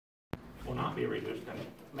will not be reduced and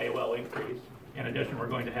may well increase. In addition, we're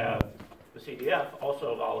going to have the CDF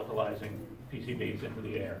also volatilizing PCBs into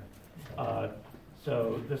the air.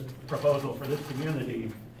 So this proposal for this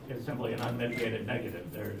community is simply an unmitigated negative.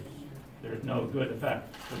 There's no good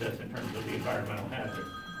effect for this in terms of the environmental hazard.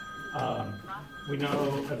 We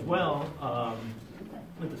know as well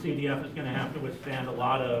that the CDF is going to have to withstand a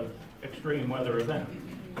lot of extreme weather events.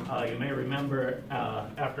 You may remember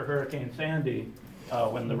after Hurricane Sandy,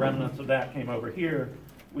 when the remnants of that came over here,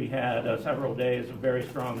 we had several days of very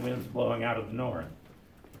strong winds blowing out of the north.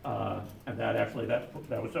 And that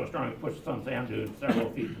was so strong it pushed some sand dunes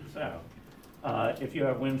several feet to the south. If you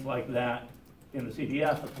have winds like that in the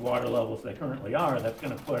CDF at the water levels they currently are, that's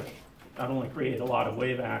going to push, not only create a lot of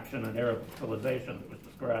wave action and aerosolization that was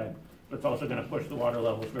described, but it's also going to push the water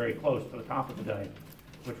levels very close to the top of the dike,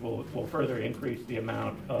 which will further increase the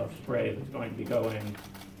amount of spray that's going to be going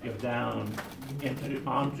down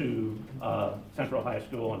onto Central High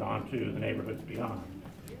School and onto the neighborhoods beyond.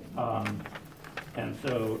 And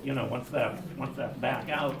so, once that's back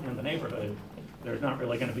out in the neighborhood, there's not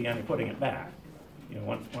really going to be any putting it back.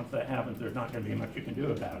 Once that happens, there's not going to be much you can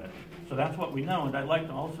do about it. So that's what we know, and I'd like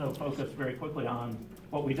to also focus very quickly on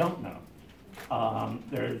what we don't know.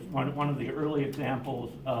 There's one of the early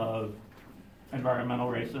examples of environmental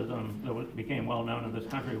racism that became well known in this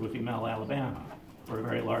country was Emel, Alabama, where a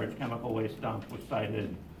very large chemical waste dump was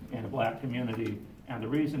sited in a black community, and the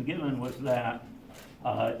reason given was that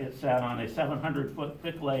it sat on a 700-foot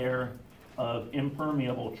thick layer of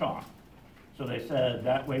impermeable chalk. So they said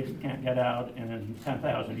that waste can't get out in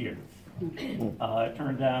 10,000 years. It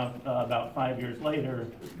turned out about 5 years later,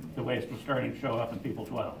 the waste was starting to show up in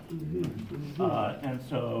people's wells. And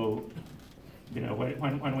so,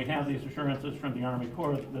 when we have these assurances from the Army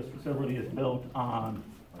Corps that this facility is built on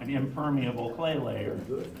an impermeable clay layer,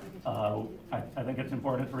 I think it's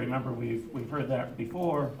important to remember we've heard that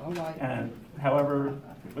before. And however,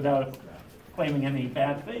 without claiming any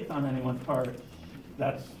bad faith on anyone's part,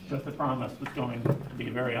 that's just a promise that's going to be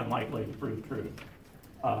very unlikely to prove true.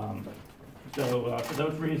 So for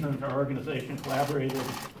those reasons, our organization collaborated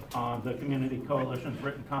on the Community Coalition's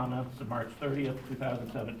written comments of March 30th,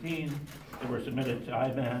 2017. They were submitted to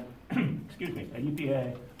IBAN,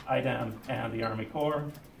 EPA, IDEM, and the Army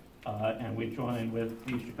Corps. And we joined with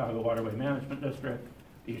the East Chicago Waterway Management District,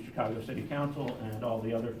 the East Chicago City Council, and all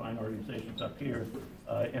the other fine organizations up here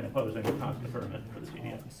in opposing the cost deferment for the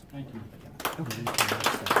CDF. Thank you.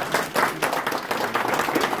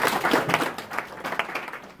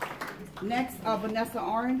 Next, Vanessa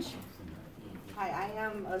Orange. Hi, I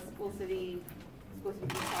am a School City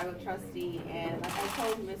Chicago trustee, and like I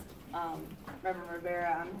told Ms. Reverend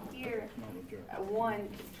Rivera, I'm here, one,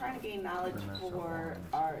 trying to gain knowledge for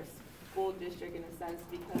our school district in a sense,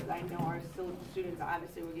 because I know our students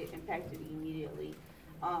obviously will get impacted immediately.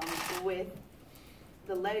 With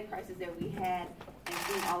the lead crisis that we had and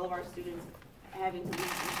seeing all of our students having to leave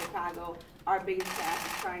in Chicago, our biggest task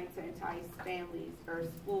is trying to entice families or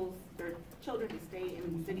schools or children to stay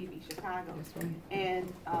in the city of Chicago.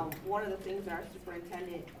 And one of the things that our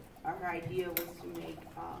superintendent, her idea was to make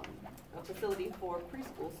a facility for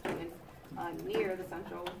preschool students near the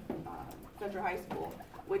Central High School,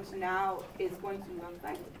 which now is going to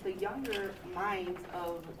affect the younger minds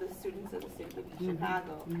of the students of the city of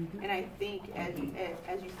Chicago. And I think as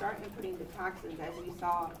you start inputting the toxins, as we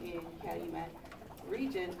saw in Calumet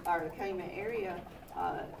region or the Calumet area,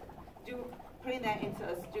 putting that into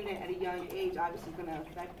a student at a young age obviously is going to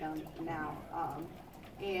affect them now.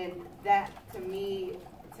 And that to me,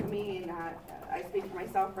 and I speak for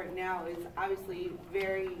myself right now, is obviously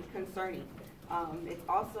very concerning. It's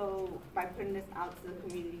also, by putting this out to the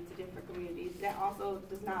community, to different communities, that also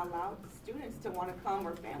does not allow students to want to come,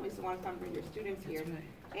 or families to want to come bring their students here.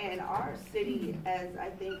 And our city, as I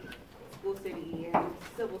think School City and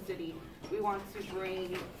Civil City, we want to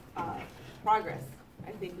bring progress.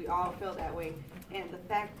 I think we all feel that way. And the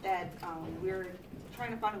fact that we're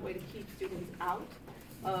trying to find a way to keep students out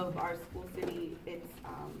of our school city, it's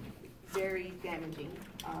very damaging.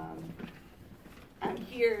 I'm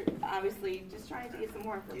here, obviously, just trying to get some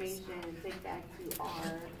more information and take back to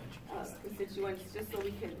our constituents, just so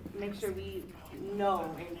we can make sure we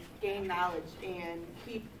know and gain knowledge and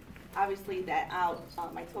keep, obviously, that out.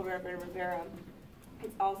 I told Reverend Rivera,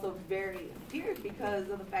 it's also very serious because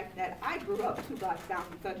of the fact that I grew up 2 blocks down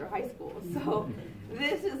from Central High School. So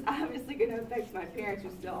this is obviously going to affect my parents who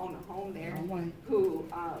still own a home there, who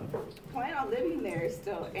plan on living there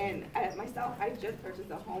still. And myself, I just purchased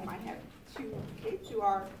a home. I have 2 kids who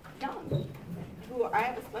are young, I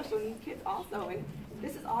have a special needs kids also. And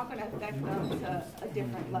this is all going to affect them to a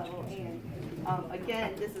different level. And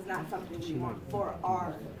again, this is not something we want for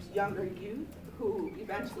our younger youth, who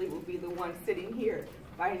eventually will be the ones sitting here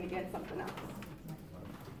fighting against something else.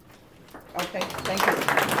 Okay, thank you.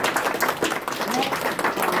 Next,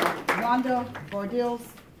 Wanda Gordils,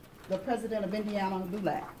 the president of Indiana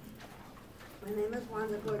LULAC. My name is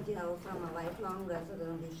Wanda Gordils. I'm a lifelong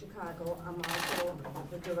resident of Chicago. I'm also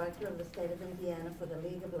the director of the state of Indiana for the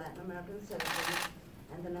League of Latin American Citizens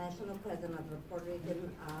and the national president of the Puerto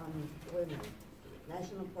Rican Women,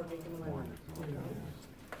 National Puerto Rican Women.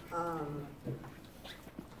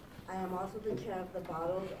 I am also the chair of the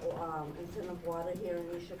Bottled Incentive Water here in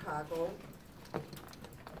East Chicago.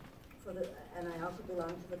 And I also belong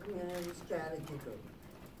to the Community Strategy Group.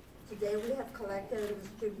 Today we have collected and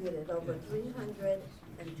distributed over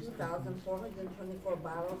 302,424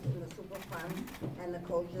 bottles in the Superfund and the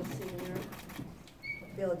Koja Senior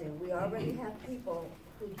Building. We already have people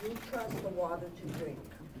who do trust the water to drink.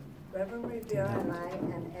 Reverend Rivera and I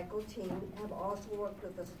and ECHO team have also worked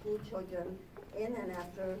with the school children in and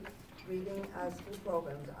after reading school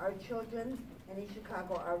programs. Our children in East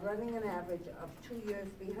Chicago are running an average of 2 years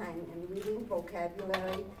behind in reading,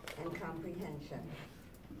 vocabulary, and comprehension.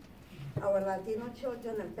 Our Latino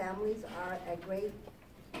children and families are at great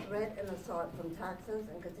threat and assault from toxins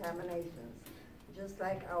and contaminations, just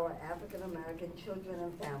like our African American children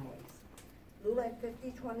and families. LULAC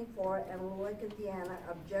 5024 and LULAC Indiana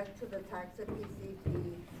object to the toxic PCB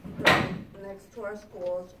next to our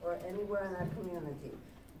schools or anywhere in our community.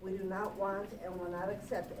 We do not want and will not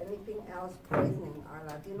accept anything else poisoning our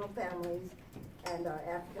Latino families and our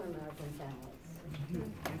African American families.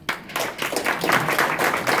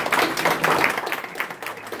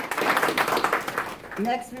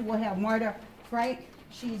 Next, we will have Marta Frank.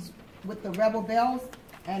 She's with the Rebel Bells,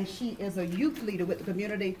 and she is a youth leader with the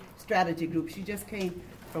Community Strategy Group. She just came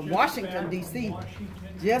from Washington, D.C.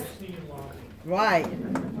 Just right. Just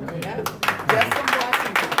from Washington.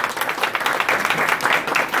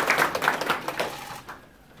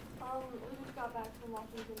 We just got back from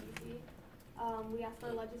Washington, D.C. We asked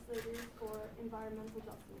our legislators for environmental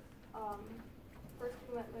justice. First,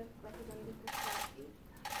 we met with Representative Visclosky,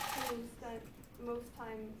 who spent most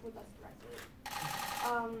time with us directly.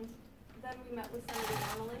 Then we met with Senator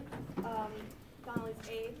Donnelly, Donnelly's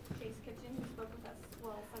aide, Chase Kitchen, who spoke with us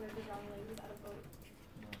while Senator Donnelly was at a vote.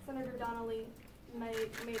 Senator Donnelly made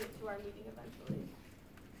it to our meeting eventually.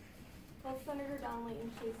 Both Senator Donnelly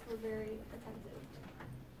and Chase were very attentive.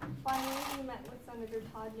 Finally, we met with Senator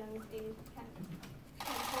Todd Young's aide, Ken.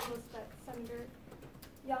 Ken told us that Senator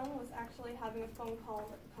Young was actually having a phone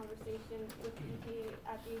call conversation with EPA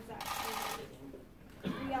at the exact same meeting.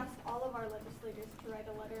 We asked all of our legislators to write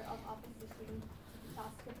a letter of opposition to the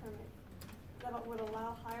TSCA permit that would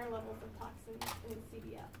allow higher levels of toxins in the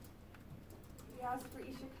CDF. We asked for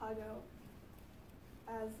East Chicago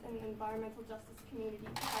as an environmental justice community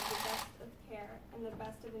to have the best of care and the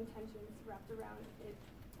best of intentions wrapped around it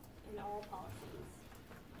in all policies.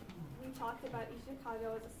 We talked about East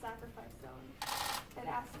Chicago as a sacrifice zone and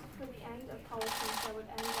asked for the end of policies that would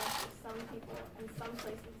end up with some people and some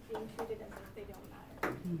places being treated as if they don't matter.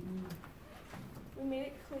 We made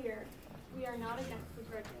it clear we are not against the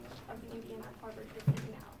dredging of the Indiana Harbor District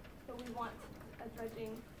Canal, but we want a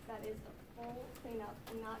dredging that is a full cleanup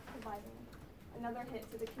and not providing another hit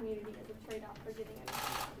to the community as a trade-off for getting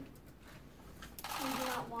anything done. We do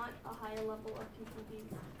not want a higher level of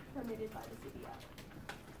PCBs permitted by the CDF.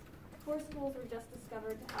 4 schools were just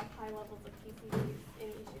discovered to have high levels of PCBs in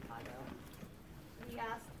East Chicago. We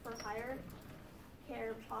asked for higher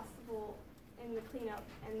care possible in the cleanup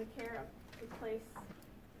and the care of the place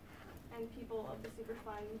and people of the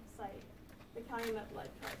Superfund site, the Calumet Lead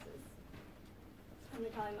crisis, and the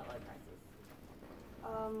Calumet Lead crisis.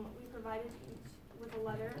 We provided each with a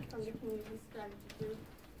letter from the Community Strategy Group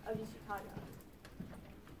of East Chicago.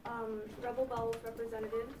 Rebel Bells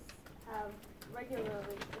representatives have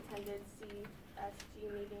regularly attended CSG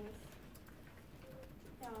meetings.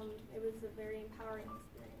 It was a very empowering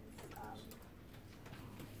experience.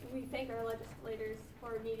 We thank our legislators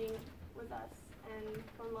for meeting with us and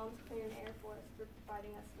for Moms Clean Air Force for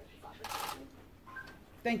providing us with this opportunity.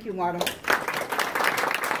 Thank you, Marta.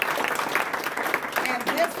 And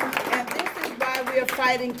this is why we are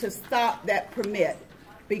fighting to stop that permit,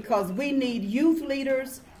 because we need youth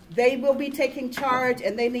leaders. They will be taking charge,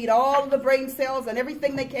 and they need all of the brain cells and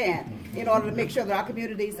everything they can in order to make sure that our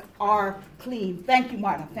communities are clean. Thank you,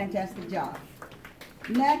 Marta. Fantastic job.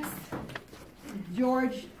 Next,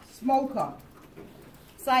 George Smolka,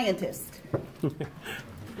 scientist.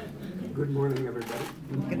 Good morning, everybody.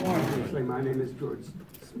 Good morning. Actually, my name is George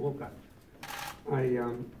Smolka.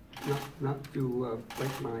 not to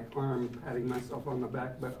break my arm patting myself on the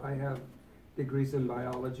back, but I have degrees in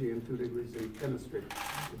biology and 2 degrees in chemistry,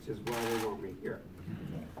 which is why they want me here.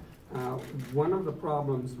 One of the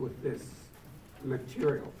problems with this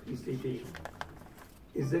material, PCB,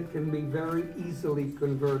 is it can be very easily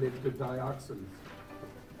converted to dioxins.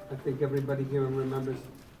 I think everybody here remembers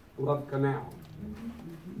Love Canal.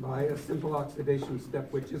 By a simple oxidation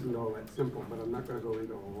step, which isn't all that simple, but I'm not going to go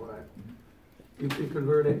into all that. You can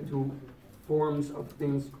convert it to forms of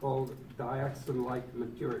things called dioxin-like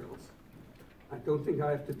materials. I don't think I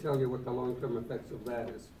have to tell you what the long-term effects of that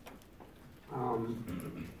is.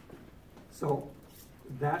 So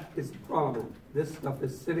that is a problem. This stuff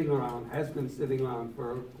is sitting around, has been sitting around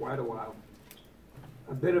for quite a while.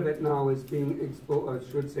 A bit of it now is being exposed,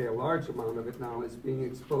 I should say a large amount of it now is being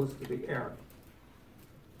exposed to the air.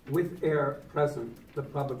 With air present, the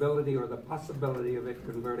probability or the possibility of it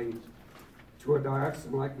converting to a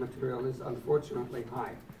dioxin-like material is unfortunately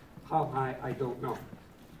high. How high, I don't know.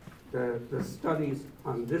 The studies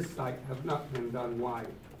on this site have not been done wide.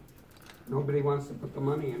 Nobody wants to put the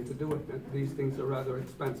money in to do it. These things are rather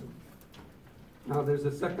expensive. Now there's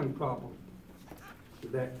a second problem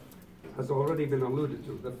that has already been alluded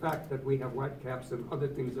to, the fact that we have white caps and other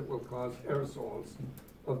things that will cause aerosols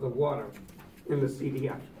of the water in the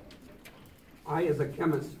CDF. I, as a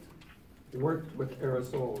chemist, worked with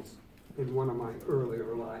aerosols in one of my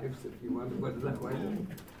earlier lives, if you want to put it that way,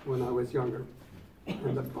 when I was younger.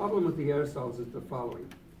 And the problem with the aerosols is the following.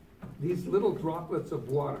 These little droplets of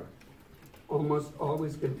water almost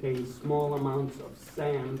always contain small amounts of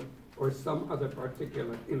sand or some other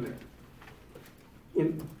particulate in there.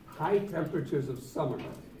 In high temperatures of summer,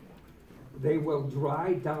 they will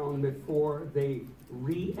dry down before they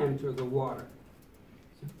re-enter the water.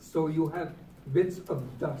 So you have bits of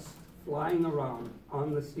dust flying around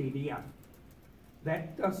on the CDF.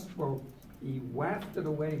 That dust will be wafted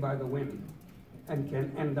away by the wind and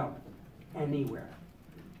can end up anywhere.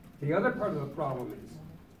 The other part of the problem is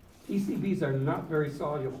PCBs are not very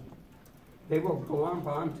soluble. They will glomp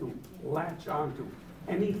onto, latch onto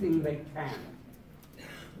anything they can.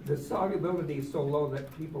 The solubility is so low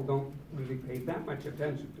that people don't really pay that much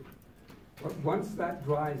attention to. But once that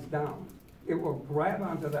dries down, it will grab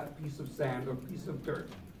onto that piece of sand or piece of dirt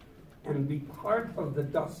and be part of the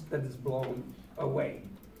dust that is blown away.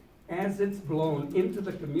 As it's blown into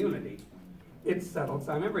the community, it settles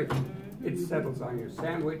on everything. It settles on your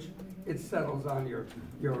sandwich, it settles on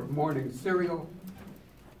your morning cereal,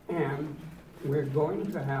 and we're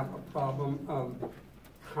going to have a problem of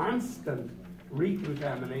constant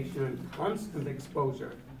recontamination and constant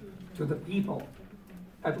exposure to the people,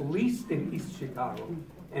 at least in East Chicago,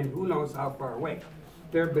 and who knows how far away.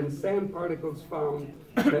 There have been sand particles found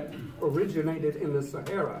that originated in the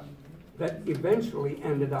Sahara that eventually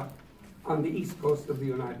ended up on the east coast of the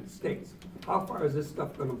United States. How far is this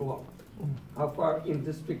stuff going to blow? How far in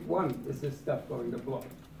District 1 is this stuff going to blow?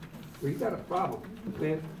 We've got a problem.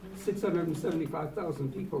 We have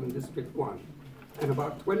 675,000 people in District 1 and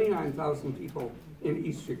about 29,000 people in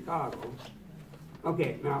East Chicago.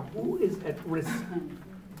 Okay, now who is at risk?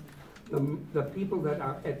 The people that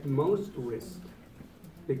are at most risk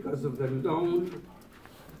because of the known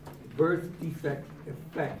birth defect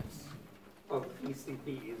effects of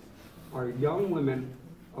PCBs are young women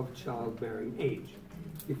of childbearing age.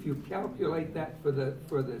 If you calculate that for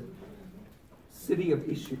the city of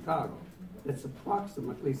East Chicago, that's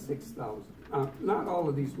approximately 6,000. Not all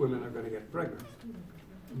of these women are going to get pregnant,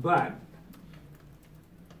 but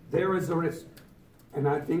there is a risk. And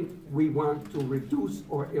I think we want to reduce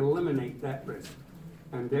or eliminate that risk.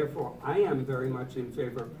 And therefore, I am very much in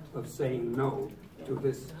favor of saying no to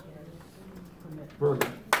this permit.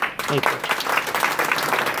 Thank you.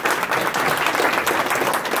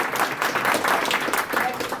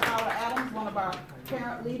 Next is Paula Adams, one of our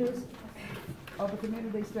parent leaders of the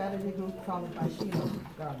Community Strategy Group, followed by Sheila.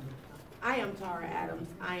 Garland. I am Tara Adams.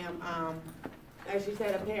 I am, as you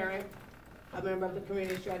said, a parent, a member of the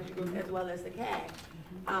Community Strategy Group, as well as the CAG.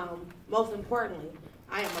 Most importantly,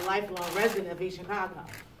 I am a lifelong resident of East Chicago,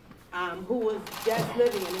 who was just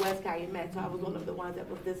living in West Calumet, so I was one of the ones that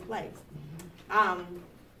was displaced.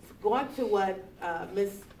 Going to what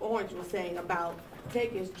Ms. Orange was saying about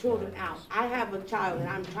taking children out. I have a child, and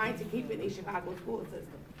I'm trying to keep in East Chicago school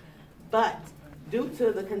system. But due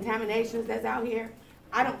to the contaminations that's out here,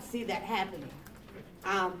 I don't see that happening.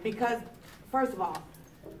 Because, first of all,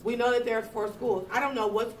 we know that there's 4 schools. I don't know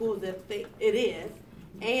what schools it is.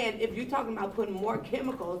 And if you're talking about putting more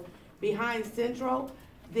chemicals behind Central,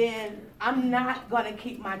 then I'm not going to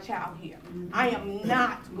keep my child here. I am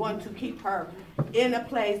not going to keep her in a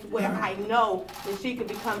place where I know that she could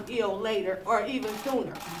become ill later or even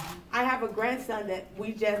sooner. I have a grandson that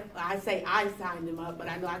I signed him up, but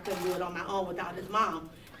I know I couldn't do it on my own without his mom.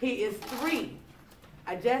 He is 3.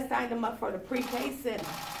 I just signed him up for the pre-K center.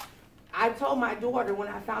 I told my daughter when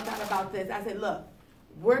I found out about this, I said, look,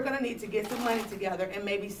 we're going to need to get some money together and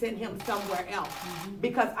maybe send him somewhere else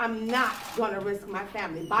because I'm not going to risk my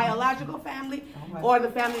family, biological family or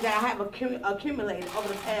the family that I have accumulated over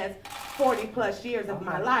the past 40 plus years of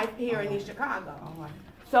my life here in East Chicago.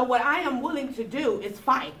 So what I am willing to do is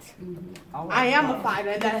fight. I am a fighter,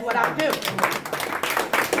 and that's what I do.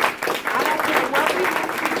 I don't care what we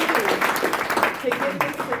have to do to get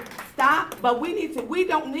this to stop, but we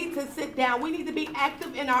don't need to sit down. We need to be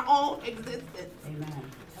active in our own existence. Amen.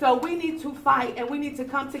 So we need to fight, and we need to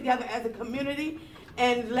come together as a community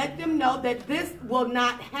and let them know that this will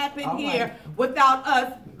not happen here without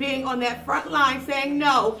us being on that front line saying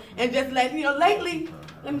no and just letting, lately,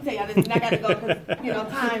 let me tell y'all this, and I got to go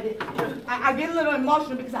because, time. I get a little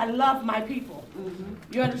emotional because I love my people.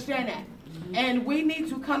 You understand that? And we need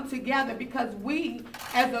to come together because we,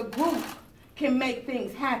 as a group, can make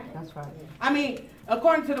things happen. That's right. I mean,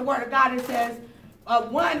 according to the Word of God, it says,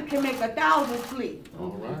 one can make 1,000 flee.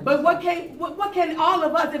 Right. But what can all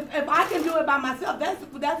of us? If I can do it by myself,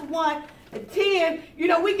 that's 1. 10.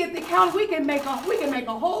 We get the count. We can make a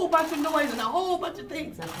whole bunch of noise and a whole bunch of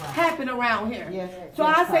things happen around here. Yes. So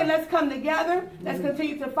I say, let's come together. Let's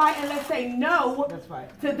continue to fight, and let's say no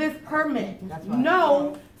to this permit. That's right.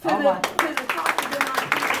 No to the cost of the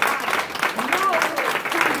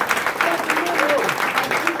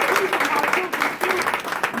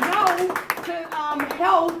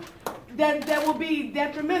health that will be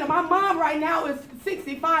detrimental. My mom right now is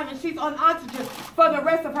 65 and she's on oxygen for the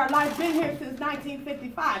rest of her life. Been here since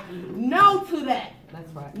 1955. No to that.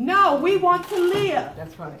 That's right. No, we want to live.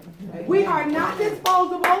 That's right. We are not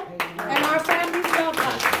disposable, and our families love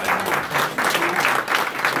us.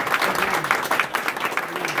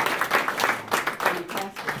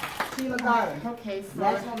 Sheila Garland. Okay, so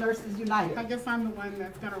National Nurses United. I guess I'm the one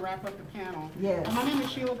that's going to wrap up the panel. Yes. My name is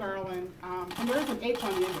Sheila Garland, and there is an H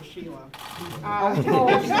on the end of Sheila.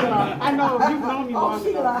 Sheila. I know, you've known me long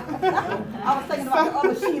Sheila. I was thinking about the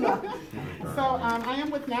other Sheila. So I am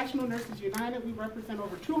with National Nurses United. We represent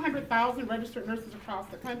over 200,000 registered nurses across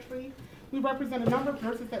the country. We represent a number of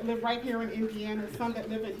nurses that live right here in Indiana, some that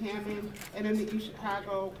live in Hammond and in the East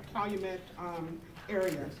Chicago, Calumet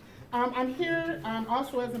area. I'm here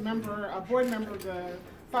also as a board member of the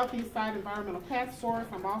Southeast Side Environmental Task Force.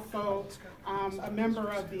 I'm also a member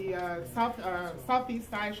of the Southeast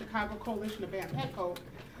Side Chicago Coalition of AMPETCO.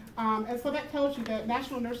 And so that tells you that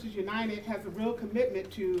National Nurses United has a real commitment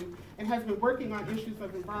to and has been working on issues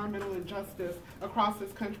of environmental injustice across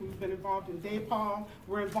this country. We've been involved in DAPAL.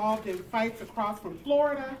 We're involved in fights across from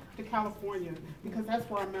Florida to California because that's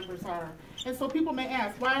where our members are. And so people may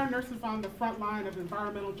ask, why are nurses on the front line of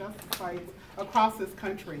environmental justice fights across this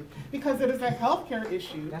country? Because it is a healthcare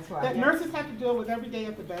issue that nurses have to deal with every day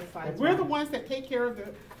at the bedside. We're the ones that take care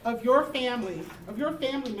of your family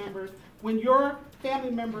members when your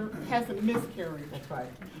family member has a miscarriage. That's right.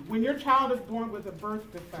 When your child is born with a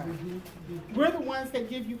birth defect. We're the ones that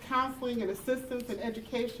give you counseling and assistance and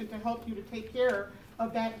education to help you to take care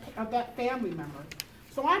of that family member.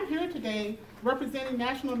 So I'm here today representing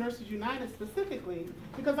National Nurses United specifically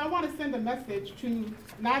because I want to send a message to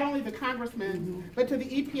not only the congressman, but to the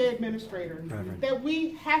EPA administrator that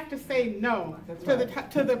we have to say no to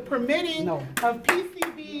the permitting of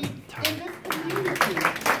PCB in this community.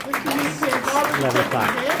 This community involved in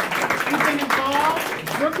we've been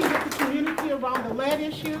involved working with the community around the lead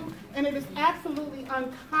issue, and it is absolutely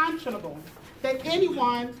unconscionable that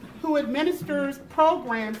anyone who administers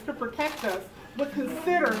programs to protect us would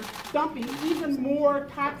consider dumping even more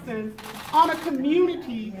toxins on a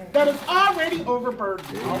community that is already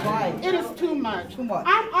overburdened. It is too much.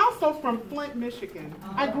 I'm also from Flint, Michigan.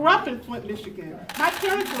 I grew up in Flint, Michigan. My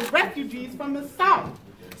parents were refugees from the South.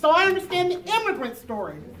 So I understand the immigrant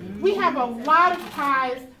story. We have a lot of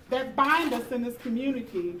ties that bind us in this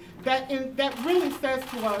community that really says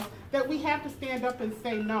to us that we have to stand up and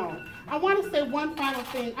say no. I want to say one final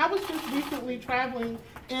thing. I was just recently traveling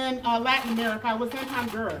in Latin America. I was in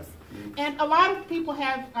Honduras. And a lot of people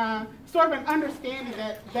have sort of an understanding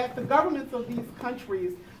that the governments of these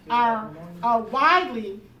countries are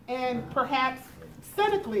widely and perhaps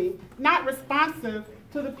cynically not responsive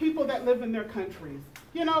to the people that live in their countries.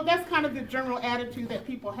 You know, that's kind of the general attitude that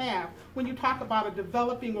people have when you talk about a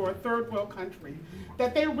developing or a third world country,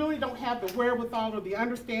 that they really don't have the wherewithal or the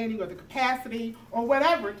understanding or the capacity or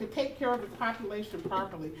whatever to take care of its population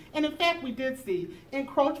properly. And in fact, we did see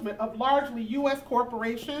encroachment of largely U.S.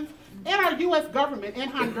 corporations and our U.S. government in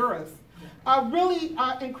Honduras really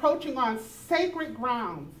encroaching on sacred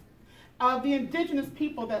grounds of the indigenous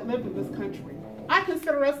people that live in this country. I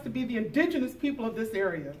consider us to be the indigenous people of this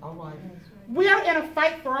area. All right. We are in a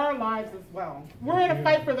fight for our lives as well. We're in a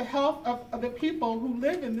fight for the health of the people who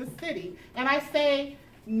live in this city. And I say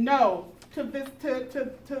no to this,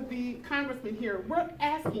 to the congressman here. We're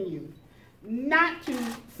asking you not to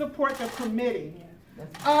support the permitting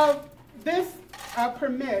of this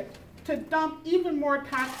permit to dump even more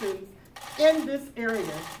toxins in this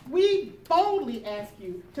area. We boldly ask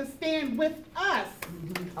you to stand with us,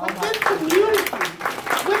 with this community,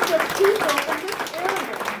 with the people in this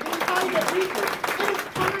area, in Honda region. It is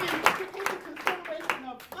time to take into consideration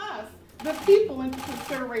of us, the people, into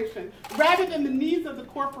consideration, rather than the needs of the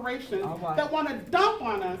corporations that want to dump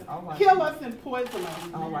on us, kill us, and poison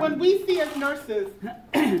us. When we see as nurses,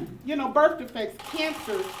 you know, birth defects,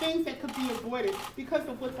 cancer, things that could be avoided because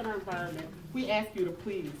of what's in our environment, we ask you to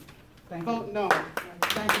please vote no.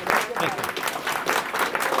 Thank you.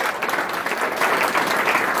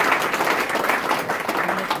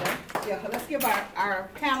 Yeah, let's give our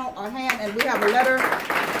panel a hand, and we have a letter.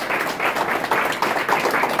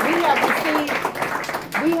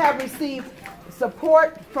 We have received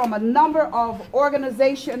support from a number of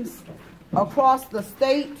organizations across the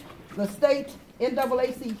state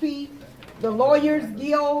NAACP, the Lawyers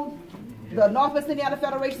Guild, the Northwest Indiana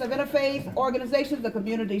Federation of Interfaith Organizations, the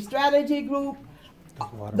Community Strategy Group,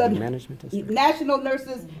 the National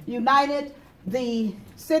Nurses United, the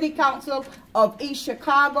City Council of East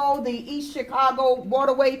Chicago, the East Chicago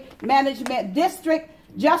Waterway Management District,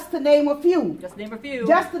 just to name a few. Just name a few.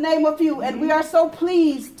 Just to name a few. And we are so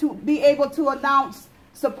pleased to be able to announce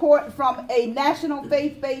support from a national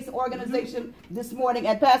faith-based organization this morning.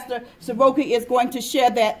 And Pastor Soroki is going to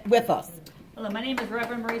share that with us. Hello, my name is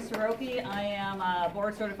Reverend Marie Soroki. I am a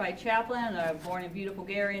board-certified chaplain. I'm born in beautiful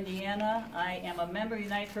Gary, Indiana. I am a member of the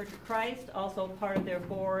United Church of Christ, also part of their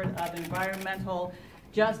board of environmental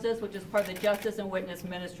justice, which is part of the Justice and Witness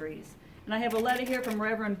Ministries. And I have a letter here from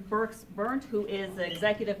Reverend Burks Burnt, who is the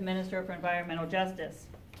Executive Minister for Environmental Justice.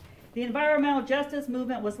 The environmental justice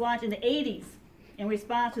movement was launched in the 80s in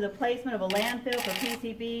response to the placement of a landfill for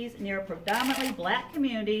PCBs near a predominantly black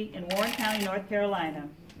community in Warren County, North Carolina.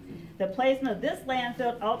 The placement of this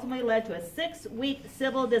landfill ultimately led to a 6-week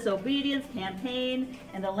civil disobedience campaign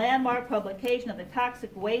and the landmark publication of the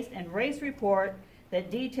Toxic Waste and Race Report that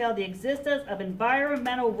detailed the existence of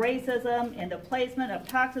environmental racism and the placement of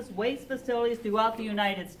toxic waste facilities throughout the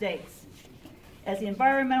United States. As the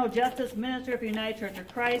Environmental Justice Minister of the United Church of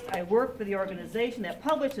Christ, I worked for the organization that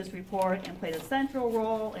published this report and played a central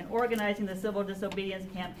role in organizing the civil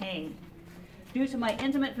disobedience campaign. Due to my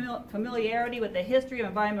intimate familiarity with the history of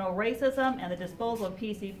environmental racism and the disposal of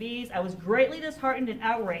PCBs, I was greatly disheartened and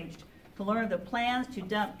outraged to learn of the plans to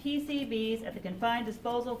dump PCBs at the confined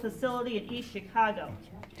disposal facility in East Chicago,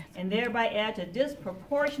 and thereby add to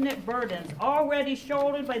disproportionate burdens already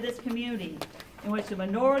shouldered by this community, in which the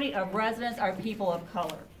majority of residents are people of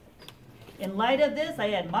color. In light of this,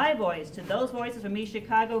 I add my voice to those voices from East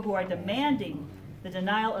Chicago who are demanding the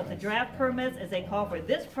denial of the draft permits as they call for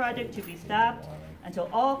this project to be stopped until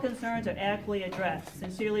all concerns are adequately addressed.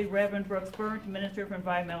 Sincerely, Reverend Brooks Burnt, Minister for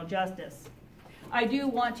Environmental Justice. I do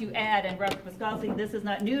want to add, and Reverend Visclosky, this is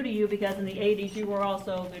not new to you because in the 80s you were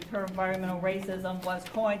also, the term environmental racism was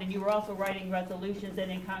coined, and you were also writing resolutions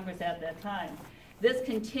and in Congress at that time. This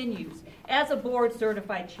continues. As a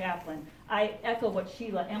board-certified chaplain, I echo what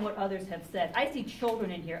Sheila and what others have said. I see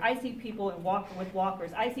children in here. I see people with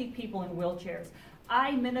walkers. I see people in wheelchairs.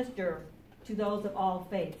 I minister to those of all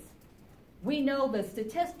faiths. We know the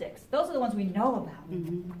statistics. Those are the ones we know about.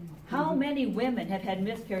 How many women have had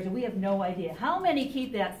miscarriages? We have no idea. How many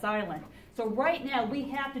keep that silent? So right now, we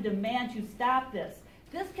have to demand to stop this.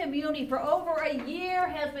 This community for over a year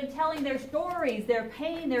has been telling their stories, their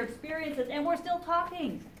pain, their experiences, and we're still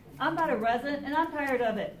talking. I'm not a resident, and I'm tired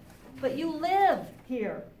of it. But you live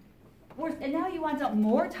here. And now you want to dump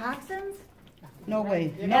more toxins? No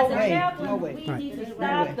way. No way. Chaplain, no way. We need to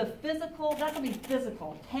stop the physical, that's going to be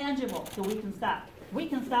physical, tangible, so we can stop. We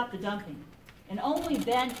can stop the dumping. And only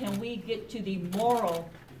then can we get to the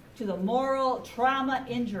moral trauma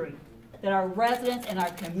injury that our residents and our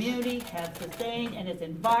community have sustained, and it's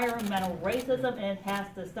environmental racism, and it has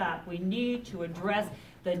to stop. We need to address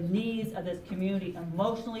the needs of this community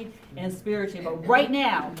emotionally and spiritually. But right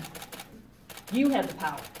now, You have the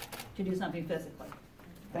power to do something physically.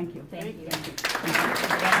 Thank you. Thank you.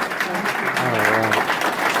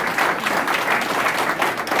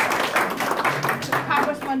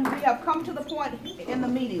 Congressman, we have come to the point in the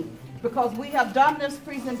meeting because we have done this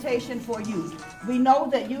presentation for you. We know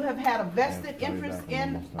that you have had a vested interest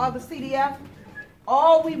in the CDF.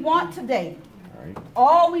 All we want today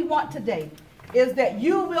is that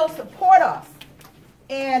you will support us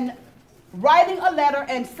in writing a letter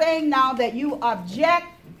and saying now that you object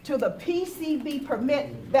to the PCB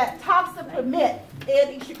permit, that toxic permit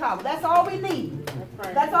in East Chicago. That's all we need.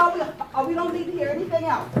 That's all we don't need to hear anything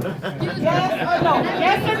else. Yes or no?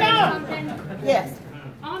 Yes or no? Yes.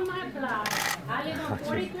 On my block, I live on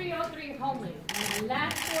 4303 Homeland. In the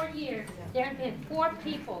last 4 years, there have been 4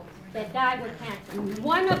 people that died with cancer.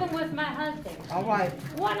 One of them was my husband. All right.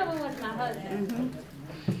 One of them was my husband.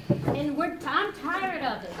 And I'm tired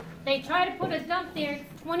of it. They tried to put a dump there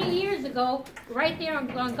 20 years ago, right there on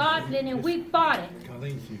Garland, and we bought it.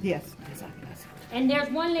 Yes. And there's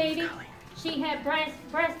one lady, she had breast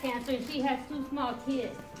cancer, and she has 2 small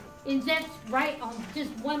kids. And that's right on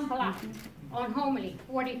just one block on Homely,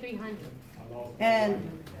 4300. And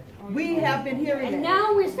we have been hearing and that.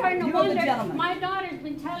 now we're starting to You're the wonder, gentleman. my daughter's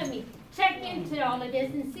been telling me, check into all of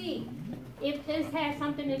this and see if this has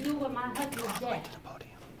something to do with my husband's death.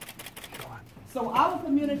 So our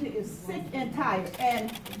community is sick and tired.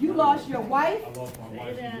 And you lost your wife? I lost my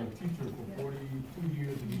wife. She was a teacher for 42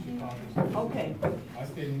 years in East Chicago. Okay. I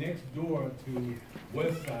stayed next door to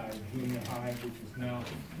West Side Junior High, which is now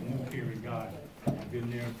New Carrie Gosch. I've been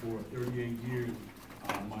there for 38 years.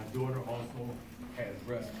 My daughter also has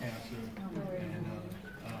breast cancer. And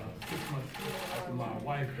 6 months after my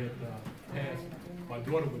wife had passed, my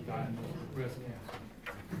daughter was diagnosed with breast cancer.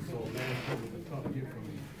 So last year was a tough year for me.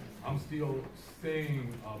 I'm still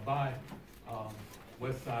staying by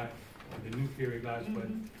West Side, the New Carrie Gosch, but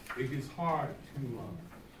it gets hard to,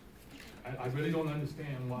 I really don't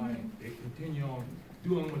understand why they continue on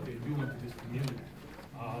doing what they're doing to this community.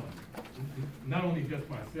 Not only just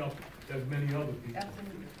myself, there's many other people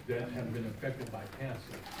that have been affected by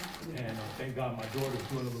cancer. And thank God my daughter's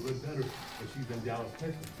doing a little bit better, but she's in Dallas,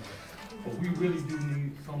 Texas now. But we really do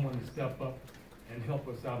need someone to step up and help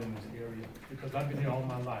us out in this area, because I've been here all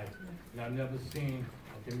my life, and I've never seen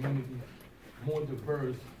a community more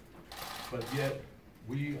diverse, but yet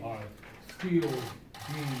we are still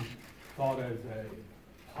being thought as a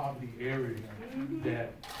poverty area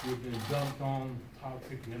that we've been dumped on,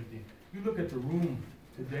 toxic, empty. You look at the room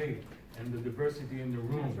today and the diversity in the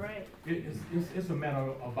room. That's right. It's a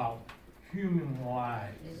matter about human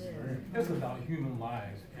lives. It's about human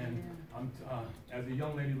lives. And as the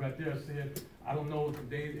young lady right there said, I don't know if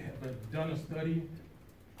they have done a study.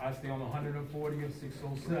 I stay on 140 of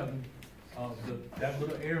 607 of that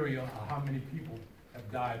little area of how many people have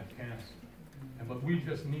died of cancer. But we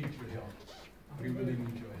just need your help. We really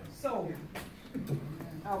need your help. So,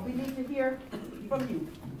 we need to hear from you.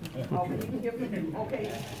 We need to hear from you.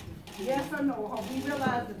 Okay. Yes or no? We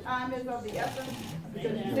realize the time is of the essence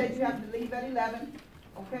because you said you have to leave at 11.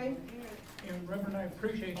 Okay? And Reverend, I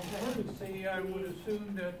appreciate the courtesy. I would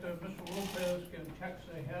assume that Mr. Lopez can text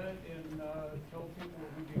ahead and tell people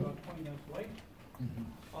we'll be about 20 minutes late.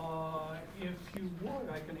 If you would,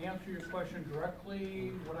 I can answer your question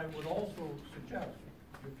directly. What I would also suggest,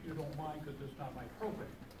 if you don't mind, because it's not my program.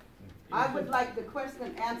 I would like the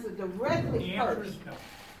question answered directly The answer first. is no.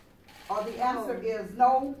 Or the answer is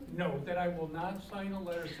no? No, that I will not sign a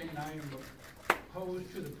letter saying I am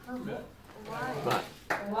opposed to the permit. Why?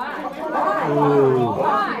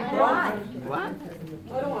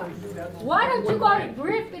 Why don't you go to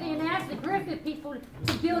Griffith and ask the Griffith people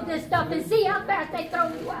to build this stuff and see how fast they throw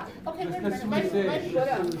you out? Okay, wait a minute.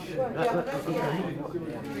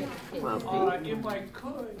 If I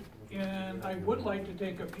could, and I would like to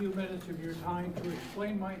take a few minutes of your time to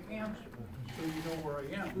explain my answer so you know where I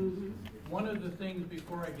am. One of the things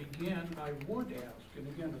before I begin, I would ask, and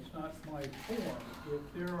again, it's not my form, if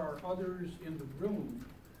there are others in the room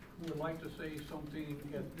who would like to say something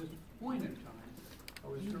at this point in time.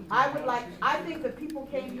 I think that people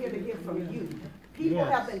came here to hear from you. People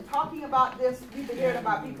have been talking about this. We've been hearing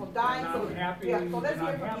about people dying. So let's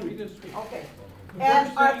hear from you. Okay.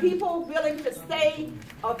 And are people willing to stay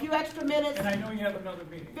a few extra minutes? And I know you have another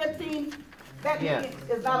meeting. 15. That meeting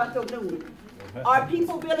is not until noon. Are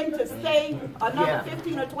people willing to stay another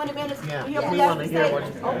 15 or 20 minutes? Yeah. We want to hear what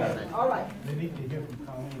you're okay. All right. They need to hear from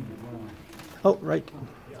Colleen as well. Oh, right.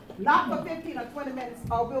 Not for 15 or 20 minutes,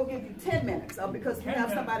 or we'll give you 10 minutes, because we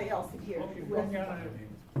have somebody else here. Okay,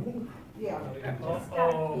 Yeah. That's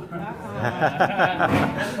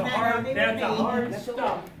a hard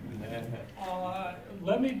stop.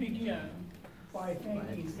 let me begin by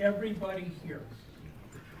thanking everybody here.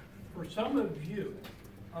 For some of you,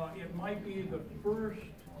 it might be the first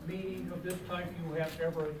meeting of this type you have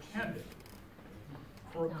ever attended.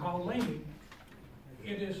 For Colleen,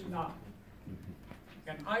 it is not.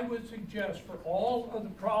 And I would suggest for all of the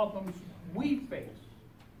problems we face,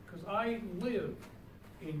 because I live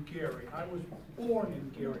in Gary, I was born in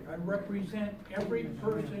Gary, I represent every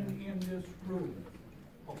person in this room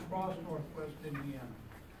across Northwest Indiana.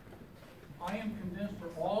 I am convinced for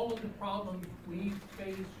all of the problems we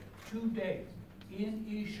face today in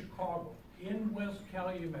East Chicago, in West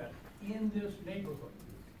Calumet, in this neighborhood,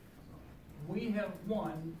 we have,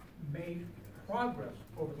 one, made progress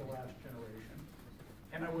over the last generation.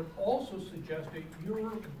 And I would also suggest that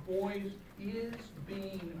your voice is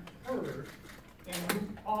being heard and you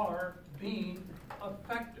are being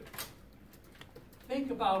effective. Think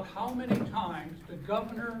about how many times the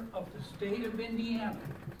governor of the state of Indiana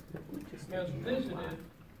has visited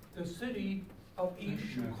the city of East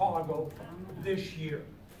Chicago this year.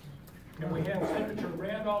 And we have Senator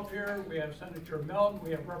Randolph here, we have Senator Melton,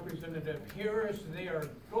 we have Representative Harris. They are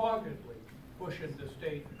doggedly pushing the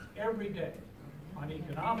state every day on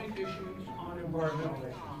economic issues, on environmental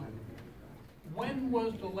issues. When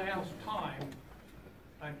was the last time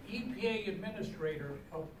an EPA administrator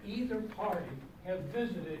of either party has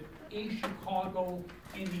visited East Chicago,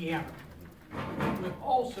 Indiana, with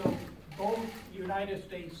also both United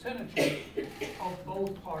States senators of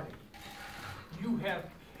both parties? You have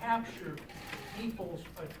captured people's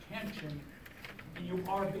attention and you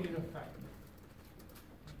are being effective.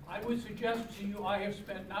 I would suggest to you I have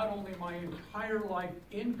spent not only my entire life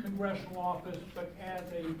in congressional office, but as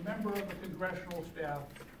a member of the congressional staff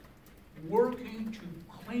working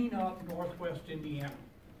to clean up Northwest Indiana.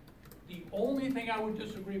 The only thing I would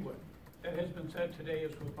disagree with that has been said today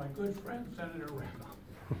is with my good friend, Senator Randolph.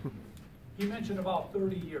 He mentioned about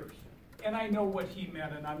 30 years. And I know what he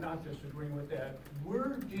meant, and I'm not disagreeing with that.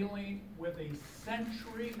 We're dealing with a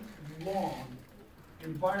century-long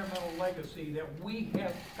environmental legacy that we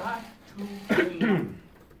have got to clean up.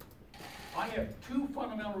 I have two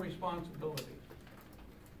fundamental responsibilities.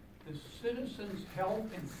 The citizens' health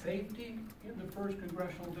and safety in the 1st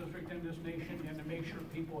Congressional District in this nation, and to make sure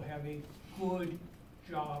people have a good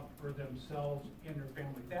job for themselves and their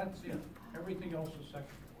family. That's it. Everything else is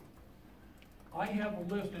secondary. I have a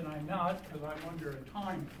list, and I'm not, because I'm under a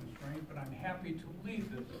time constraint, but I'm happy to leave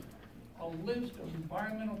this, a list of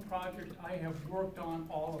environmental projects I have worked on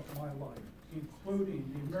all of my life, including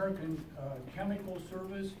the American Chemical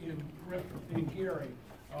Service in Gary,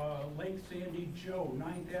 Lake Sandy Joe,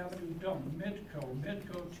 9th Avenue Dump,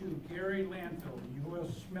 Midco 2, Gary Landfill, U.S.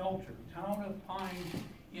 Smelter, Town of Pines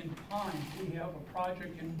in Pines. We have a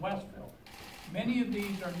project in Westville. Many of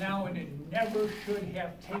these are now, and it never should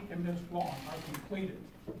have taken this long, are completed.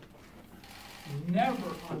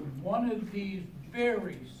 Never on one of these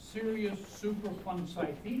very serious Superfund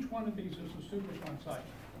sites, each one of these is a Superfund site,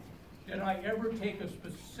 did I ever take a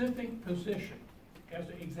specific position as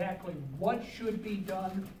to exactly what should be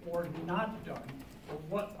done or not done, or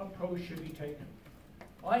what approach should be taken.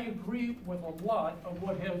 I agree with a lot of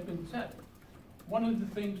what has been said. One of the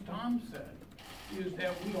things Tom said is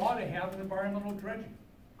that we ought to have an environmental dredging.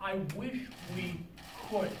 I wish we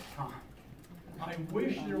could, Tom. I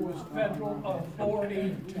wish there was federal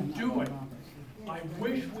authority to do it. I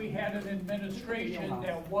wish we had an administration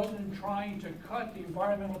that wasn't trying to cut the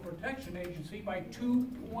Environmental Protection Agency by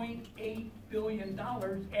 $2.8 billion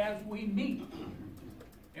as we meet.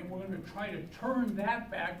 And we're going to try to turn that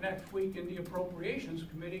back next week in the Appropriations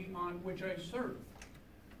Committee on which I serve.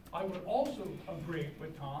 I would also agree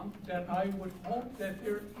with Tom that I would hope that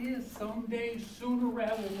there is someday, sooner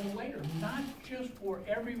rather than later, not just for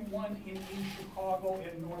everyone in East Chicago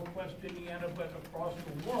and Northwest Indiana, but across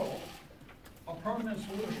the world, a permanent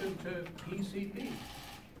solution to PCB,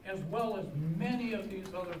 as well as many of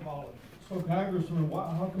these other policies. So, Congressman,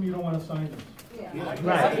 how come you don't want to sign this?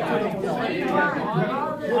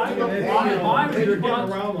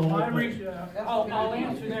 I'll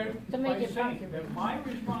answer that by saying that my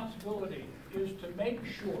responsibility is to make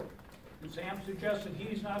sure, and Sam suggested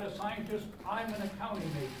he's not a scientist, I'm an accounting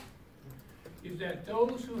major, is that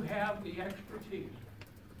those who have the expertise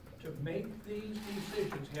to make these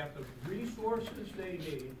decisions have the resources they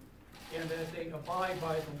need, and that they abide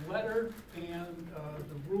by the letter and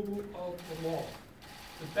the rule of the law.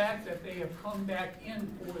 The fact that they have come back in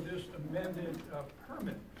for this amended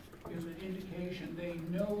permit is an indication they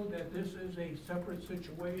know that this is a separate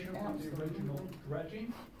situation from the original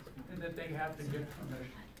dredging, and that they have to get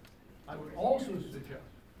permission. I would also suggest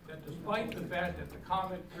that despite the fact that the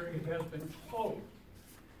comment period has been closed,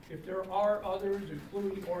 If there are others,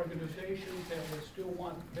 including organizations that would still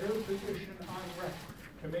want their position on record,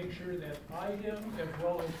 to make sure that IDEM as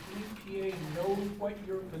well as EPA knows what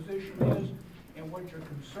your position is and what your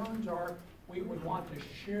concerns are, we would want to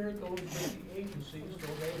share those with the agencies so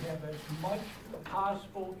they have as much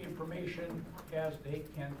possible information as they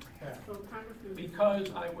can have.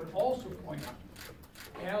 Because I would also point out,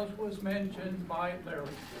 as was mentioned by Larry,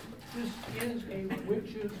 this is a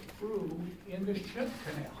witch's brew in the ship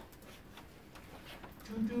canal.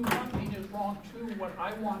 To do nothing is wrong too. What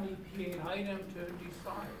I want EPA and IDEM to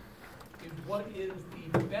decide is what is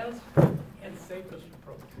the best and safest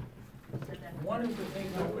approach. One of the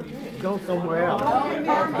things nobody did. Go somewhere else.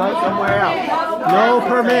 Go somewhere else. No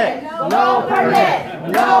permit. No permit.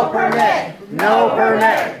 No permit. No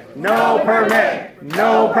permit. No permit.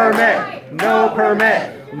 No permit. No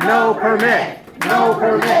permit. No permit. No permit. No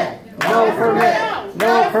permit. No permit.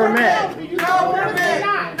 No permit.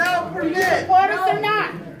 No permit. Support us or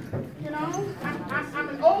not? You know, I'm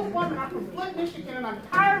an old woman. I'm from Flint, Michigan, and I'm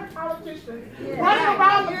tired of politicians running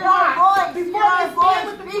around the block before they stand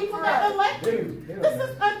with the people that elected you. This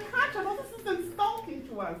is unconscionable. This is insulting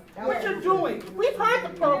to us. What you're doing. We've heard the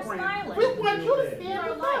program. We want you to stand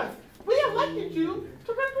with us. We elected you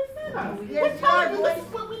to represent us. We're telling you this is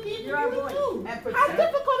what we need you to do. How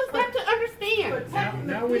difficult is that to understand?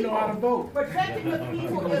 Now we know how to vote. Protecting the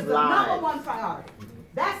people is the number one priority.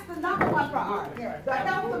 That's the number one priority. The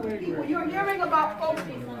health of the people. You're hearing about folks,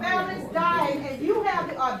 families dying, and you have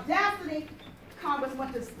the audacity,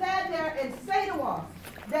 Congressman, to stand there and say to us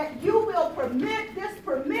that you will permit this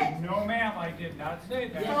permit. No, ma'am, I did not say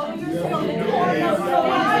that. What are you saying?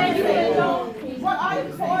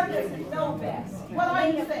 What are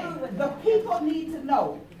you saying? The people need to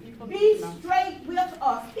know. Be straight with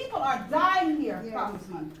us. People are dying here,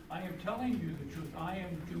 Congressman. I am telling you the truth. I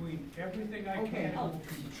am doing everything I can to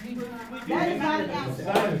continue. That is not an answer.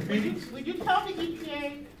 Would you tell the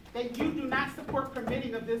EPA that you do not support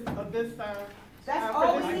permitting of this that's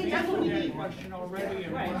all we need. That's what we need. Question already,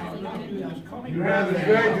 and what I'm going to do is coming. You have it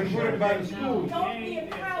dragged and put it by the schools. Don't be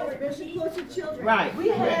empowered. They should put your children. Right. We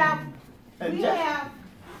have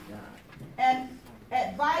an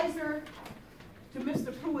advisor to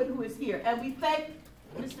Mr. Pruitt who is here, and we thank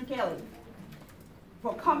Mr. Kelly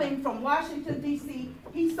for coming from Washington, D.C.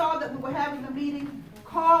 He saw that we were having a meeting,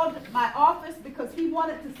 called my office because he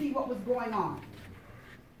wanted to see what was going on.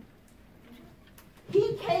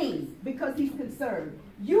 He came because he's concerned.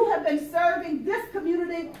 You have been serving this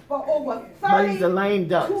community for over 30 But he's a lame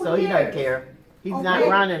duck, so he doesn't care. He's not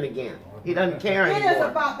running again. He doesn't care anymore. It is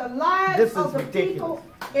about the lives of the people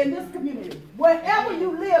in this community. Wherever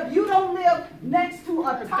you live, you don't live next to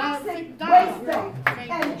a toxic waste dump.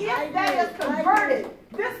 And if that is converted,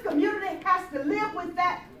 this community has to live with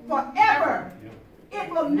that forever. It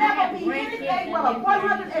will never be anything but a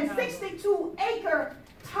 162-acre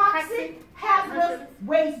toxic, hazardous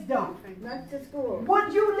waste dump. Not to school.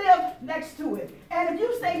 Would you live next to it? And if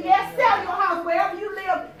you say yes, sell your house wherever you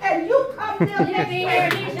live, and you come live next to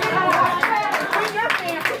it, bring your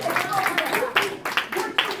family.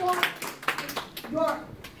 Would you want your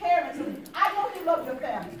parents? I know you love your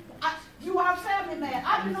family. You are a family man.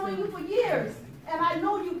 I've been knowing you for years, and I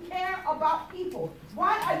know you care about people.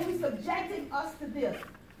 Why are you subjecting us to this?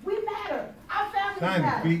 We matter. Our families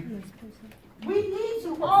matter. We need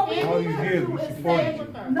to, all we need to do is say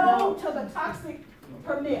no to the toxic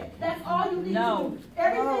permit. That's all you need to do.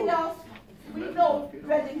 Everything else, we know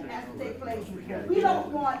dredging has to take place. We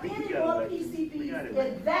don't want any more PCBs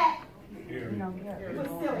in that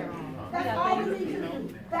facility. That's all we need to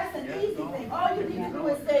do. That's an easy thing. All you need to do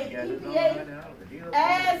is say, EPA,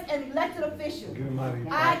 as an elected official,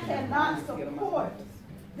 I cannot support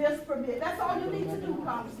this permit. That's all you need to do,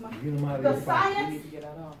 Congressman. The science,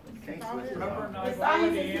 the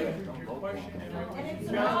science is here.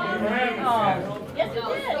 Yes, it did.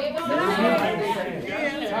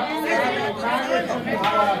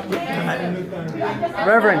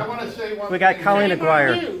 Reverend, we got Colleen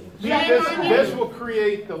Aguirre. This will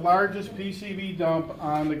create the largest PCB dump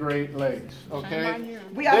on the Great Lakes, okay?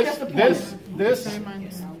 This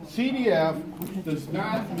CDF does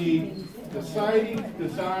not meet the siting,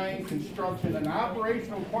 design, construction, and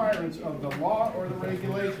operational requirements of the law or the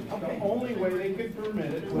regulations. The only way they could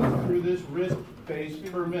permit it was through this risk-based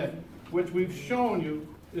permit, which we've shown you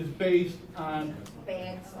is based on,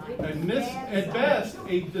 at best,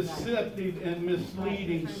 a deceptive and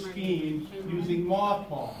misleading scheme using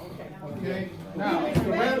mothballs. Okay? Now,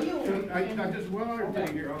 just one other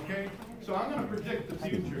thing here, okay? So I'm going to predict the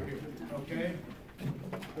future here, okay?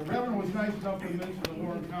 The Reverend was nice enough to mention the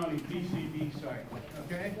Warren County PCB site,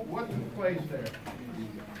 okay? What took place there?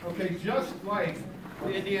 Okay, just like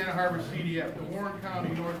the Indiana Harbor CDF, the Warren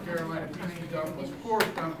County, North Carolina PC dump was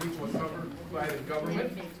forced on people covered by the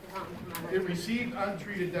government. It received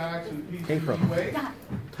untreated docks and PCB waste.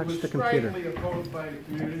 It was strongly opposed by the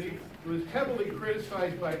community. It was heavily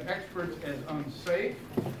criticized by experts as unsafe.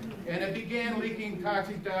 And it began leaking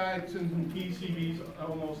toxic dioxins and PCBs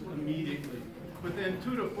almost immediately. Within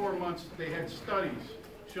 2 to 4 months, they had studies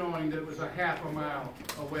showing that it was a half a mile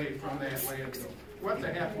away from that landfill. What's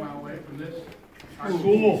a half a mile away from this?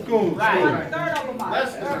 School. Right.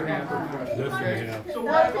 Less than a half a mile. Okay. So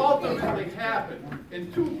what ultimately happened,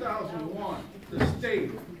 in 2001, the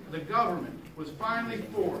state, the government, was finally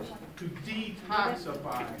forced to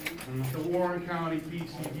detoxify the Warren County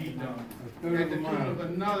PCB dump at the tune of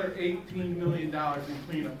another $18 million in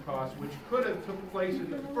cleanup costs, which could have took place in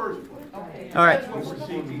the first place. Okay. All right. That's what we're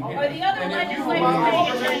seeking here. Or the other And if you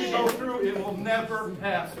allow it to go through, it will never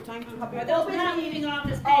pass. But those we're not leaving off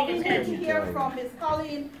this We need to hear from Ms.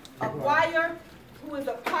 Colleen Aguirre, who is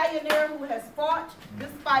a pioneer who has fought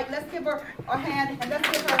this fight. Let's give her a hand and let's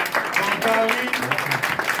give her.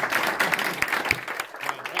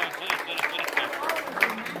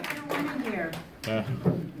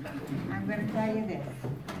 I'm going to tell you this.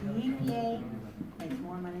 The EPA makes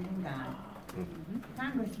more money than God.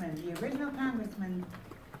 Congressman, the original congressman,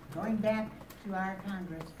 going back to our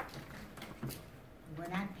Congress, were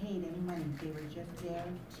not paid any money. They were just there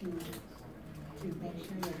to make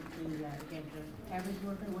sure that the average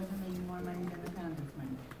worker wasn't making more money than the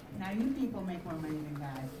congressman. Now you people make more money than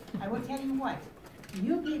God. I will tell you what.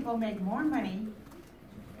 You people make more money.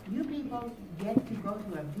 You people get to go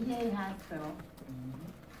to a VA hospital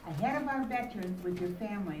ahead of our veterans with your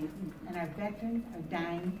families, and our veterans are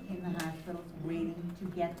dying in the hospitals waiting to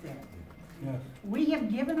get there. Yes. We have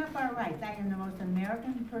given up our rights. I am the most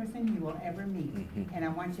American person you will ever meet, and I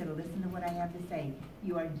want you to listen to what I have to say.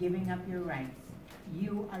 You are giving up your rights.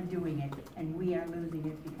 You are doing it, and we are losing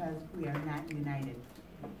it because we are not united.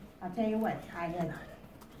 I'll tell you what, I had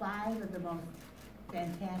 5 of the most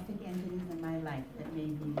fantastic entities in my life that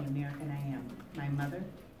made me the American I am. My mother,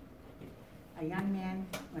 a young man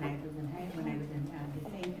when I was in his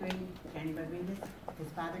 8th grade, Johnny Rodriguez. His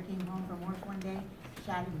father came home from work one day,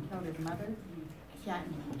 shot and killed his mother, shot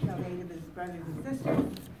and killed 8 of his brothers and sisters,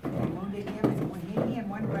 and wounded him, and when he and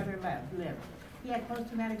one brother lived. He had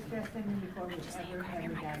post-traumatic stress syndrome before he was ever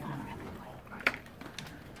diagnosed.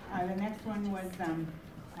 The next one was that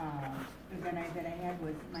I had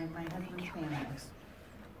was my husband's family.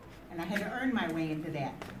 And I had to earn my way into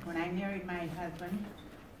that. When I married my husband,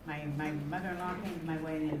 my mother-in-law came to my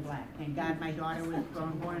wedding in black. Thank God my daughter was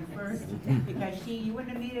born first, because you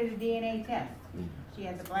wouldn't have needed a DNA test. She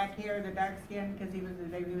had the black hair, the dark skin, because he was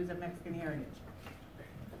of Mexican heritage.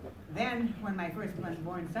 Then, when my first son was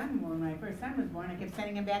born, I kept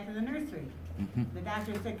sending him back to the nursery. The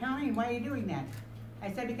doctor said, "Colleen, why are you doing that?" I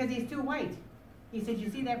said, "Because he's too white." He said, "You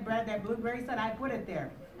see that blueberry?" Said, "I put it there."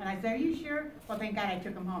 And I said, "Are you sure?" "Well, thank God I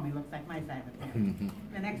took him home. He looks like my side of the family."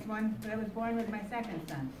 The next one that was born was my second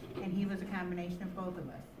son, and he was a combination of both of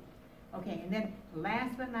us. Okay, and then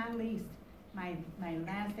last but not least, my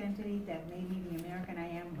last entity that made me the American I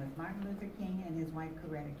am was Martin Luther King and his wife,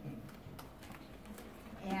 Coretta King.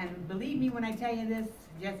 And believe me when I tell you this,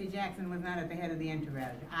 Jesse Jackson was not at the head of the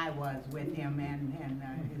entourage. I was with him and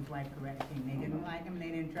his wife, Coretta King. They didn't like him, they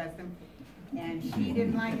didn't trust him, and she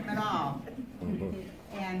didn't like him at all.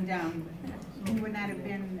 And he would not have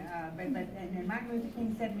been, and Martin Luther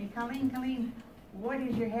King said to me, Colleen, what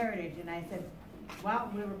is your heritage?" And I said, "Well,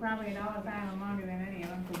 we were probably at Ellis Island longer than any of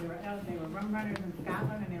them, because they were rum runners in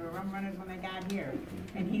Scotland, and they were rum runners when they got here."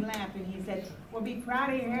 And he laughed, and he said, "Well, be proud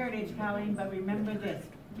of your heritage, Colleen, but remember this,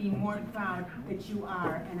 be more proud that you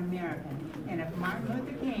are an American." And if Martin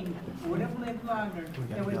Luther King would have lived longer,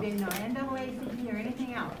 there would have been no NAACP or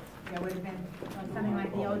anything else. There would have been something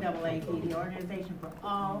like the OAAP, the Organization for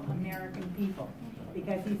All American People,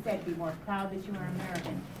 because he said, "Be more proud that you are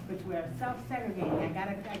American." Which we're self-segregating. I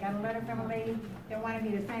got a letter from a lady that wanted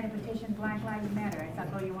me to sign a petition, Black Lives Matter. I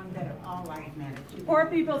thought, "Oh, you want better? All lives matter." Poor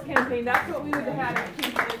People's Campaign. That's what we would have had.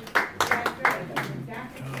 That's right.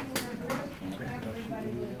 Exactly.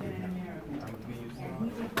 Everybody would have been an American.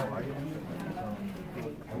 And he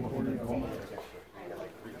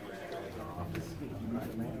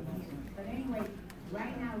But anyway,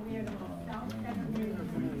 right now we are the most self-segregated.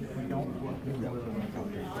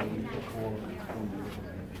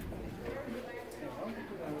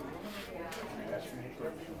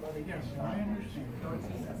 Yes, I understand.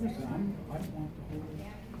 Listen, I want the whole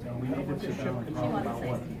And we need to sit down and talk about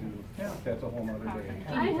what to do. That's a whole nother day.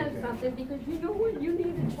 I have something, because you know what, you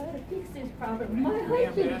need to try to fix this problem. My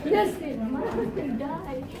husband, listen, my husband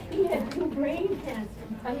died. He had 2 brain cancers.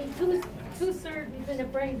 I mean, two surgeries in the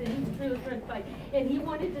brain that he's really trying to fight. And he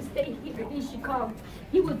wanted to stay here in Chicago.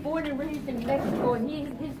 He was born and raised in Mexico, and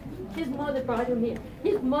his mother brought him here.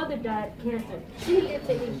 His mother died of cancer. She lived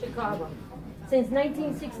in Chicago since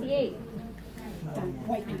 1968.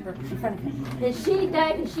 And she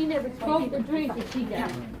died, and she never smoked or drank, and she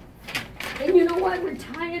died. And you know what? We're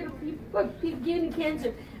tired of people getting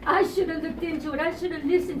cancer. I should have looked into it. I should have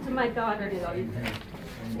listened to my daughter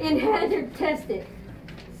and had her tested.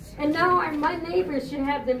 And now my neighbors should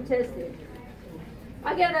have them tested.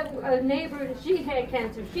 I got a neighbor, she had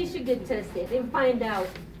cancer. She should get tested and find out.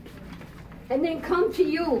 And then come to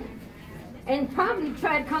you and probably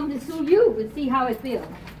try to come to sue you and see how I feel.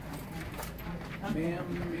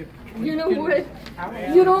 You know what?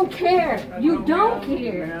 You don't care. You don't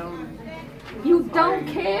care. You don't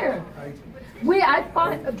care. I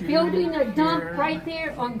fought building a dump right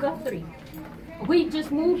there on Guthrie. We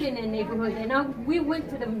just moved in that neighborhood, and we went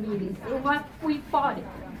to the meetings, and we fought it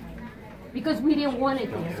because we didn't want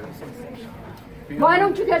it there. Why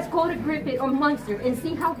don't you guys go to Griffith or Munster and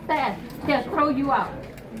see how fast they'll throw you out?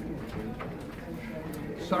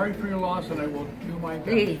 Sorry for your loss, and I will do my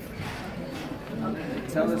best.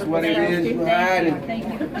 Tell us what it is you're hiding. Thank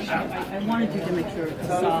you. I wanted you to make sure it's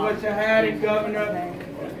Tell us what you're hiding, Governor.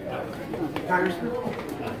 Congressman.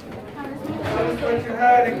 Tell us what you're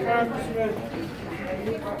hiding, Congressman.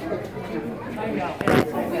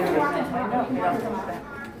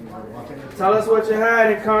 Tell us what you're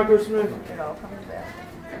hiding, Congressman. It all comes back.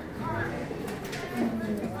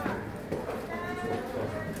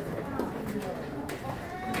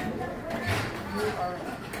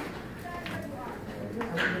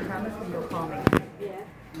 Promise me you'll call me. Yeah.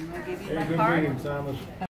 I'm gonna give you my card.